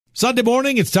Sunday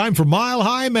morning, it's time for Mile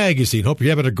High Magazine. Hope you're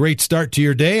having a great start to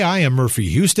your day. I am Murphy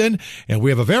Houston, and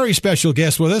we have a very special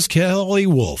guest with us, Kelly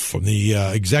Wolf, from the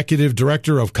Executive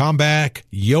Director of Comeback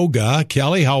Yoga.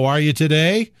 Kelly, how are you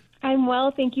today? I'm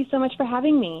well. Thank you so much for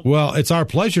having me. Well, it's our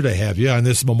pleasure to have you on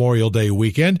this Memorial Day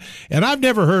weekend. And I've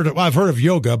heard of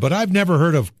yoga, but I've never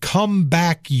heard of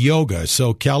Comeback Yoga.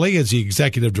 So, Kelly, as the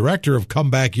Executive Director of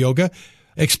Comeback Yoga,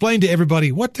 explain to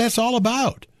everybody what that's all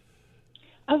about.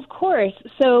 Of course.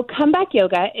 So Comeback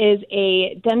Yoga is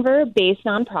a Denver-based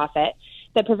nonprofit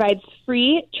that provides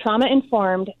free,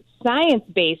 trauma-informed,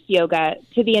 science-based yoga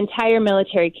to the entire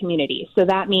military community. So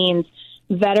that means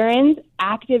veterans,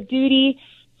 active duty,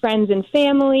 friends and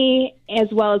family, as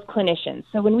well as clinicians.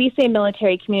 So when we say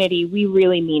military community, we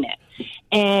really mean it.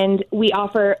 And we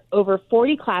offer over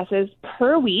 40 classes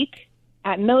per week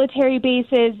at military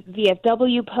bases,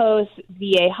 VFW posts,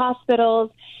 VA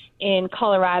hospitals, in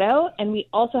Colorado, and we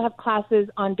also have classes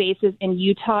on bases in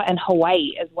Utah and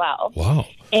Hawaii as well. Wow.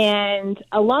 And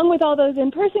along with all those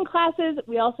in-person classes,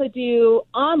 we also do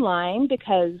online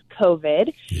because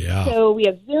COVID. Yeah. So we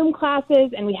have Zoom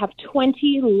classes, and we have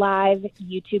 20 live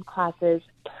YouTube classes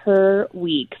per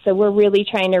week. So we're really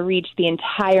trying to reach the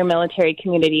entire military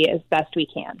community as best we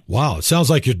can. Wow, it sounds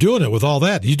like you're doing it with all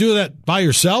that. You do that by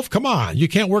yourself? Come on, you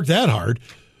can't work that hard.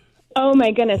 Oh,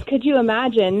 my goodness. Could you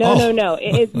imagine? No.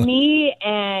 It is me,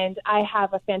 and I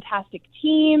have a fantastic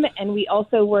team, and we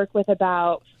also work with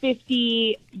about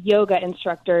 50 yoga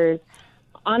instructors,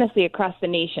 honestly, across the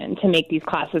nation to make these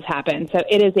classes happen. So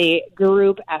it is a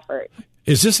group effort.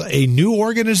 Is this a new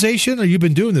organization, or you've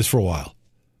been doing this for a while?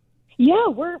 Yeah,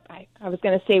 I was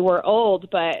going to say we're old,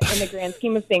 but in the grand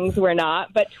scheme of things, we're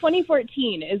not. But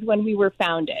 2014 is when we were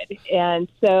founded, and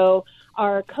so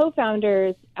our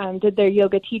co-founders did their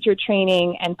yoga teacher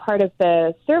training, and part of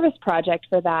the service project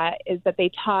for that is that they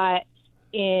taught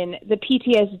in the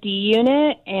PTSD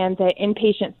unit and the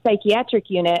inpatient psychiatric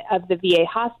unit of the VA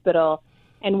hospital.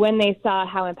 And when they saw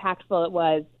how impactful it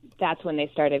was, that's when they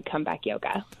started Comeback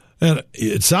Yoga. And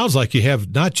it sounds like you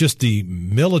have not just the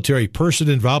military person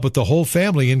involved, but the whole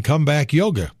family in Comeback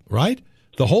Yoga, right?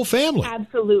 The whole family.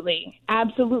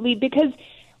 Absolutely. Because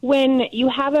when you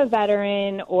have a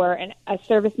veteran or a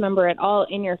service member at all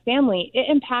in your family, it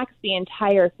impacts the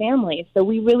entire family. So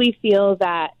we really feel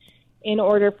that in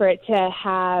order for it to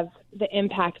have the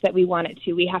impact that we want it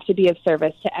to, we have to be of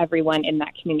service to everyone in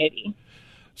that community.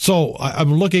 So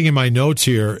I'm looking in my notes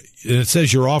here, and it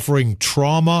says you're offering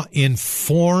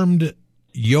trauma-informed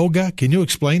yoga. Can you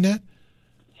explain that?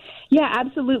 Yeah,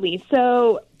 absolutely.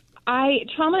 So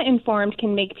trauma-informed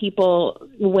can make people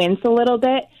wince a little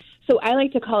bit. So I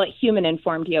like to call it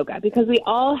human-informed yoga because we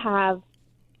all have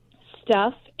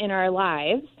stuff in our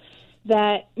lives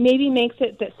that maybe makes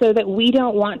it so that we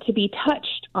don't want to be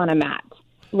touched on a mat,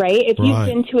 right? If you've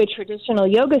been to a traditional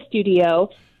yoga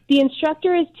studio, the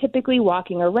instructor is typically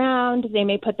walking around. They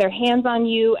may put their hands on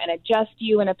you and adjust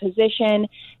you in a position,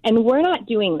 and we're not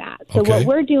doing that. So what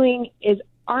we're doing is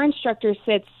our instructor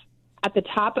sits at the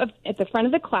front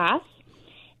of the class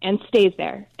and stays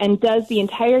there and does the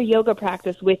entire yoga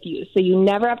practice with you. So you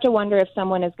never have to wonder if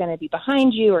someone is going to be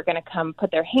behind you or going to come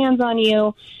put their hands on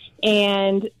you.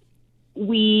 And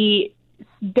we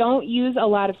don't use a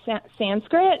lot of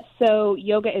Sanskrit. So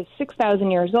yoga is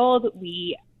 6,000 years old.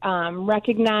 We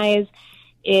recognize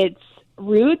its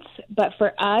roots, but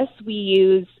for us, we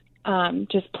use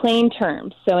just plain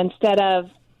terms. So instead of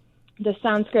the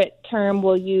Sanskrit term,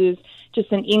 we'll use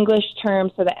just an English term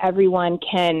so that everyone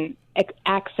can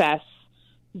access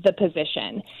the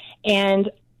position. And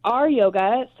our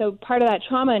yoga, so part of that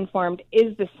trauma-informed,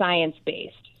 is the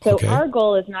science-based. So our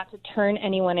goal is not to turn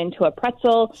anyone into a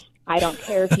pretzel. I don't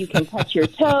care if you can touch your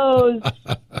toes.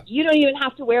 You don't even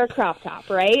have to wear a crop top,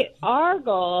 right? Our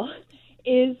goal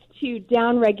is to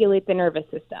downregulate the nervous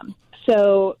system.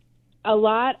 So a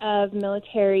lot of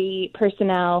military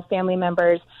personnel, family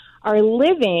members, are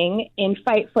living in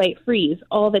fight, flight, freeze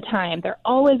all the time. They're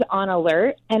always on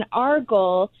alert. And our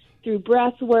goal through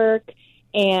breath work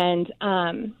and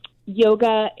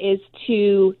yoga is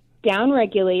to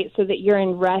downregulate so that you're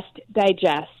in rest,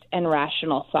 digest, and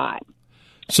rational thought.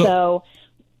 So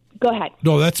go ahead.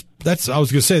 No, that's I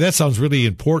was going to say that sounds really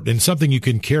important and something you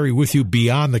can carry with you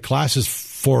beyond the classes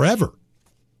forever.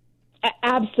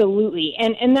 Absolutely.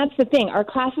 And that's the thing. Our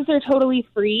classes are totally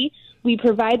free. We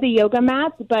provide the yoga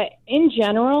mats, but in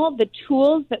general, the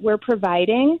tools that we're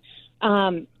providing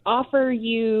offer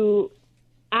you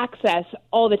access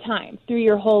all the time through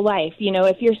your whole life. You know,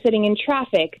 if you're sitting in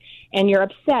traffic and you're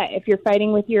upset, if you're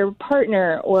fighting with your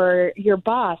partner or your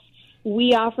boss,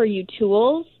 we offer you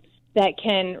tools that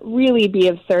can really be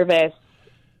of service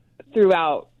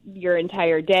throughout your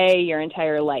entire day, your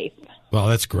entire life. Well,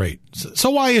 that's great. So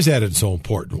why is that so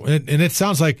important? And it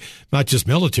sounds like not just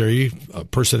military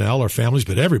personnel or families,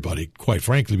 but everybody, quite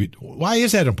frankly. Why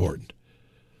is that important?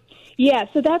 Yeah,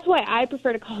 so that's why I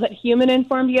prefer to call it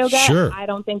human-informed yoga. Sure. I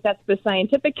don't think that's the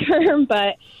scientific term,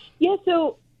 but yeah,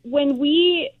 so I'm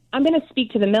going to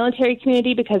speak to the military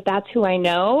community because that's who I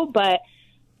know, but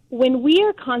when we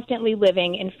are constantly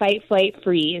living in fight, flight,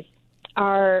 freeze,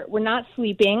 we're not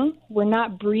sleeping, we're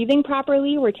not breathing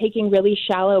properly, we're taking really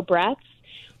shallow breaths,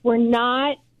 we're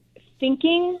not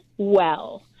thinking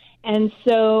well. And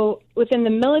so within the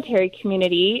military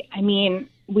community, I mean,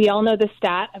 we all know the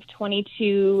stat of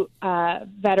 22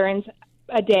 veterans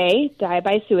a day die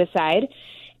by suicide,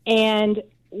 and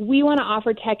we want to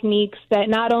offer techniques that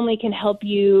not only can help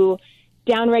you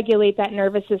downregulate that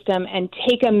nervous system and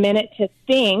take a minute to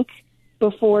think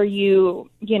before you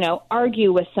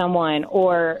argue with someone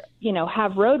or,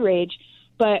 have road rage,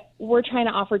 but we're trying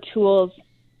to offer tools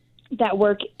that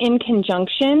work in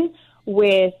conjunction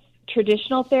with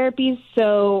traditional therapies.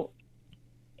 So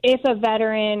if a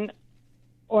veteran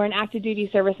or an active duty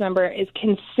service member is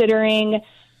considering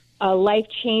a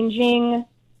life-changing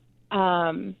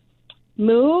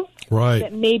move, right,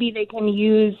 that maybe they can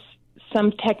use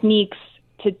some techniques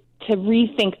to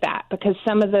rethink that, because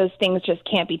some of those things just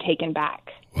can't be taken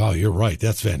back. Wow, you're right.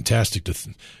 That's fantastic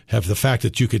to have the fact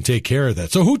that you can take care of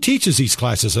that. So who teaches these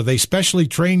classes? Are they specially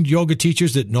trained yoga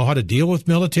teachers that know how to deal with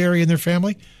military and their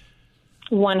family?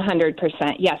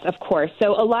 100%. Yes, of course.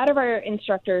 So a lot of our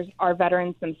instructors are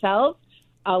veterans themselves.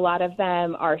 A lot of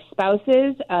them are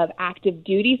spouses of active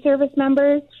duty service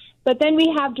members. But then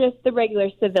we have just the regular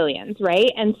civilians,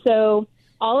 right? And so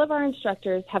all of our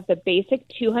instructors have the basic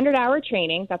 200-hour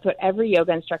training. That's what every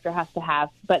yoga instructor has to have.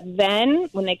 But then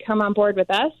when they come on board with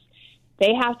us,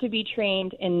 they have to be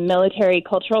trained in military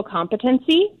cultural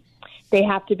competency. They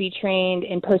have to be trained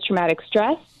in post-traumatic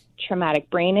stress, traumatic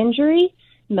brain injury,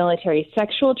 military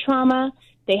sexual trauma.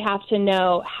 They have to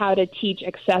know how to teach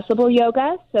accessible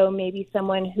yoga. So maybe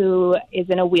someone who is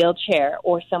in a wheelchair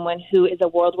or someone who is a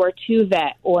World War II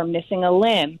vet or missing a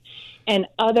limb, and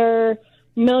other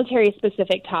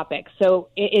military-specific topics. So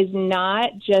it is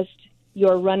not just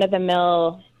your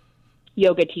run-of-the-mill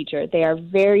yoga teacher. They are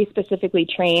very specifically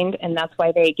trained, and that's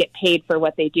why they get paid for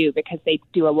what they do, because they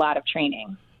do a lot of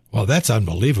training. Well, that's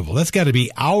unbelievable. That's got to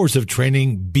be hours of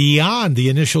training beyond the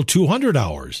initial 200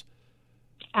 hours.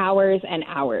 Hours and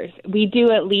hours. We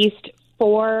do at least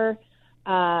 4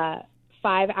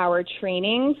 5-hour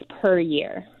trainings per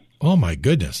year. Oh, my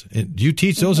goodness. And do you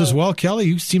teach those as well, Kelly?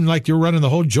 You seem like you're running the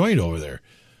whole joint over there.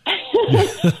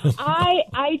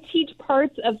 I teach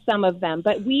parts of some of them,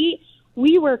 but we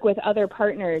work with other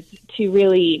partners to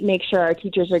really make sure our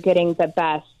teachers are getting the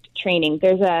best training.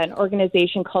 There's an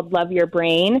organization called Love Your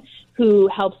Brain who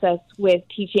helps us with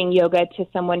teaching yoga to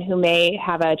someone who may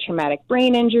have a traumatic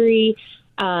brain injury.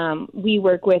 We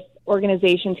work with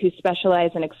organizations who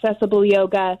specialize in accessible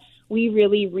yoga. We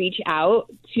really reach out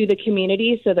to the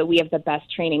community so that we have the best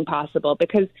training possible,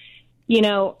 because,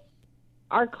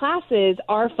 our classes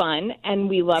are fun and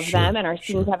we love them and our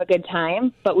students have a good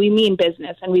time, but we mean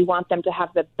business and we want them to have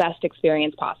the best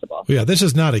experience possible. Yeah, this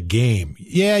is not a game.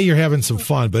 Yeah, you're having some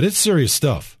fun, but it's serious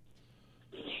stuff.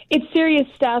 It's serious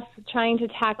stuff, trying to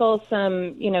tackle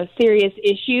some, serious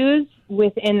issues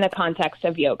within the context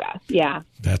of yoga. Yeah.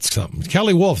 That's something.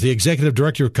 Kelly Wolf, the executive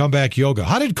director of Comeback Yoga.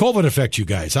 How did COVID affect you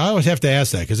guys? I always have to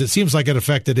ask that because it seems like it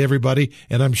affected everybody,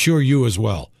 and I'm sure you as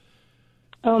well.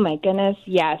 Oh, my goodness,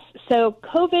 yes. So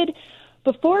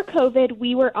before COVID,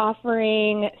 we were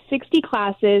offering 60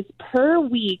 classes per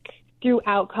week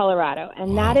throughout Colorado,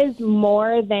 and that is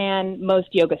more than most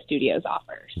yoga studios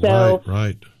offer. So,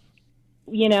 right.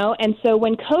 And so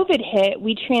when COVID hit,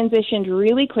 we transitioned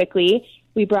really quickly.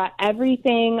 We brought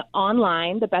everything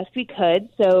online the best we could.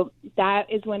 So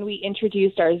that is when we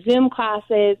introduced our Zoom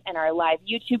classes and our live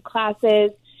YouTube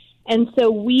classes. And so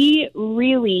we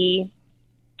really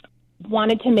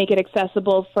wanted to make it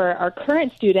accessible for our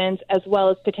current students as well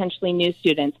as potentially new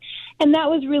students. And that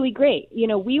was really great.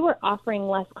 We were offering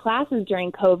less classes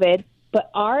during COVID, but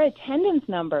our attendance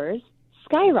numbers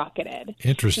skyrocketed.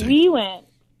 Interesting. We went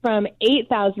from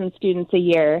 8,000 students a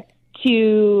year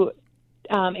to,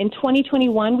 in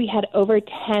 2021, we had over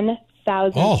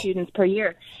 10,000 students per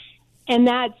year. And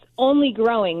that's only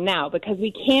growing now because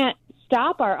we can't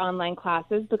stop our online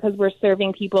classes because we're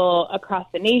serving people across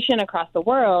the nation, across the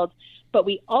world, but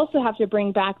we also have to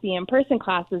bring back the in-person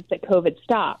classes that COVID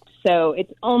stopped. So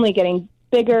it's only getting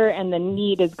bigger and the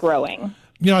need is growing.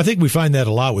 I think we find that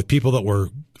a lot with people that were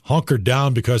hunkered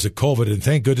down because of COVID, and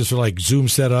thank goodness for like Zoom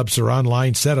setups or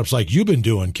online setups like you've been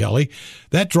doing, Kelly.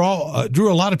 That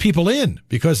drew a lot of people in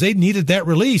because they needed that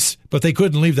release, but they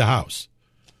couldn't leave the house.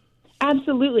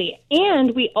 Absolutely.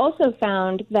 And we also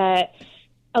found that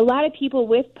a lot of people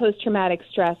with post-traumatic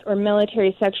stress or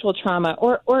military sexual trauma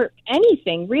or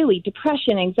anything, really,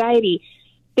 depression, anxiety,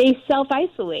 they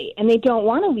self-isolate and they don't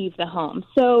want to leave the home.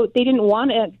 So they didn't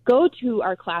want to go to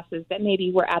our classes that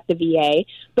maybe were at the VA,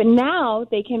 but now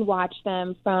they can watch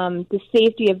them from the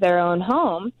safety of their own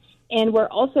home. And we're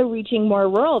also reaching more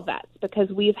rural vets because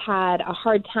we've had a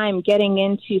hard time getting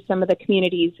into some of the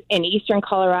communities in eastern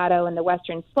Colorado and the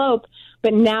western slope,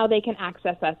 but now they can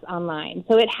access us online.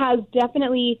 So it has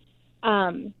definitely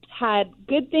had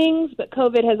good things, but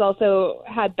COVID has also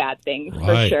had bad things,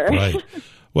 for sure. Right.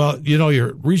 Well,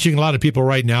 you're reaching a lot of people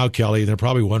right now, Kelly, and they're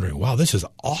probably wondering, wow, this is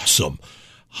awesome.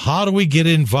 How do we get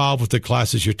involved with the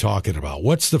classes you're talking about?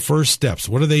 What's the first steps?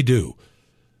 What do they do?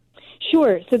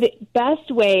 Sure. So the best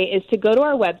way is to go to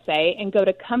our website and go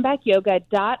to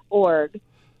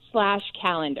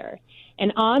comebackyoga.org/calendar.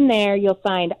 And on there, you'll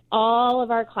find all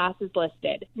of our classes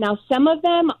listed. Now, some of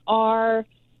them are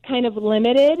kind of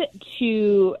limited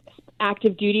to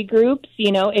active duty groups.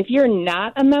 If you're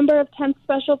not a member of 10th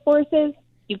Special Forces,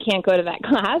 you can't go to that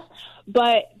class.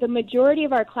 But the majority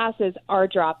of our classes are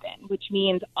drop-in, which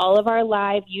means all of our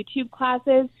live YouTube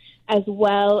classes, as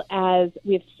well as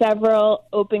we have several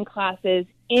open classes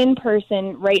in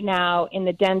person right now in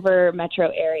the Denver metro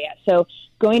area. So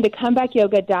going to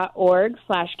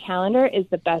comebackyoga.org/calendar is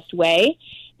the best way.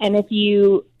 And if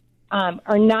you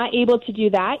are not able to do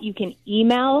that, you can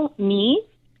email me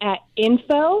at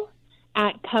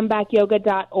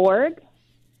info@comebackyoga.org,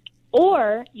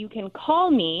 or you can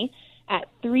call me at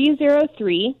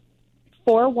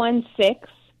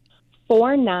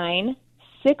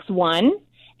 303-416-4961,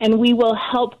 and we will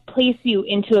help place you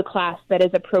into a class that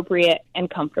is appropriate and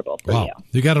comfortable for you.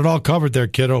 You got it all covered there,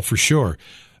 kiddo, for sure.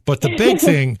 But the big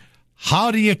thing,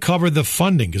 how do you cover the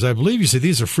funding? Because I believe you said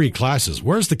these are free classes.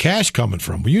 Where's the cash coming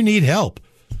from? You need help.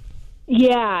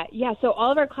 Yeah. So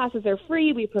all of our classes are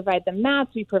free. We provide the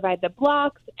mats, we provide the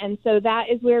blocks, and so that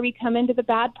is where we come into the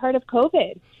bad part of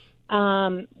COVID.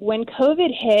 When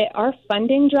COVID hit, our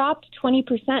funding dropped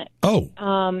 20%. Oh.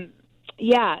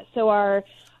 So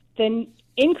the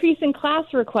increase in class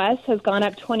requests has gone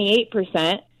up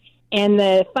 28%, and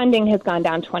the funding has gone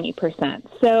down 20%.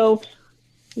 So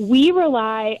we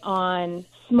rely on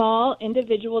small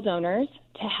individual donors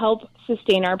to help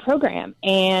sustain our program,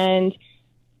 and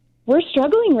we're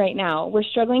struggling right now. We're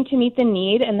struggling to meet the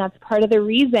need, and that's part of the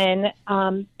reason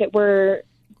that we're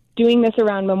doing this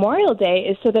around Memorial Day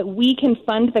is so that we can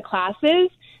fund the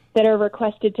classes that are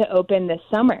requested to open this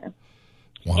summer.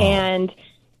 Wow. And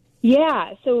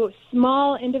so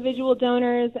small individual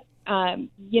donors,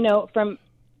 from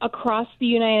across the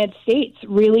United States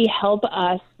really help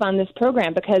us fund this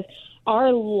program because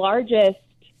our largest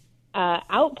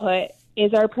output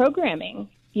is our programming.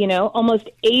 Almost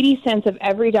 80 cents of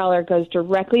every dollar goes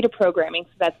directly to programming.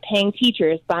 So that's paying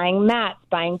teachers, buying mats,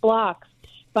 buying blocks,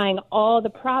 buying all the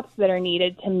props that are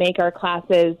needed to make our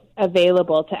classes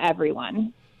available to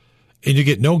everyone. And you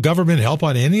get no government help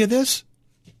on any of this?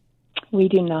 We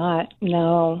do not,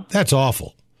 no. That's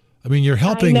awful. I mean, you're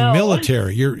helping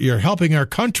military. You're helping our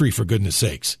country, for goodness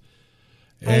sakes.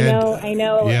 And, I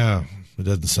know. Yeah, it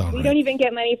doesn't sound right. We don't even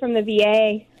get money from the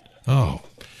VA. Oh.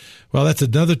 Well, that's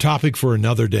another topic for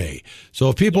another day. So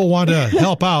if people want to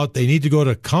help out, they need to go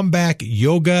to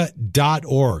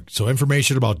comebackyoga.org. So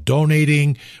information about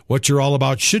donating, what you're all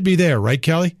about should be there, right,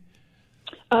 Kelly?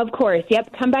 Of course.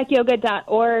 Yep.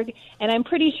 Comebackyoga.org. And I'm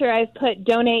pretty sure I've put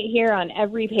donate here on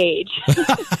every page.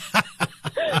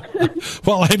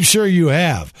 Well, I'm sure you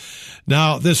have.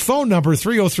 Now, this phone number,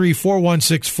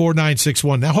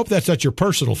 303-416-4961. Now, I hope that's not your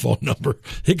personal phone number.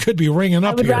 It could be ringing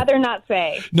up here. I would rather not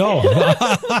say. No.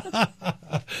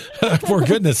 For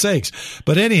goodness sakes.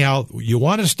 But anyhow, you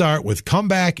want to start with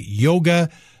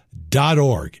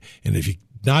comebackyoga.org. And if you're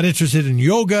not interested in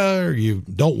yoga or you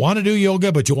don't want to do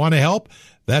yoga, but you want to help,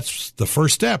 that's the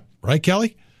first step. Right,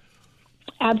 Kelly?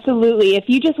 Absolutely. If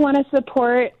you just want to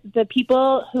support the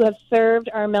people who have served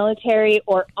our military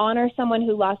or honor someone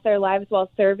who lost their lives while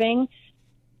serving,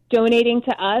 donating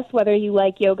to us, whether you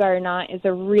like yoga or not, is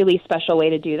a really special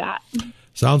way to do that.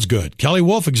 Sounds good. Kelly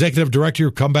Wolf, Executive Director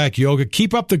of Comeback Yoga.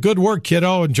 Keep up the good work,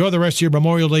 kiddo. Enjoy the rest of your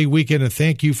Memorial Day weekend, and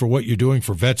thank you for what you're doing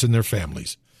for vets and their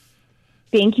families.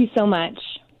 Thank you so much.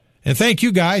 And thank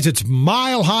you, guys. It's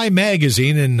Mile High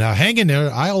Magazine, and hang in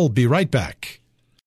there. I'll be right back.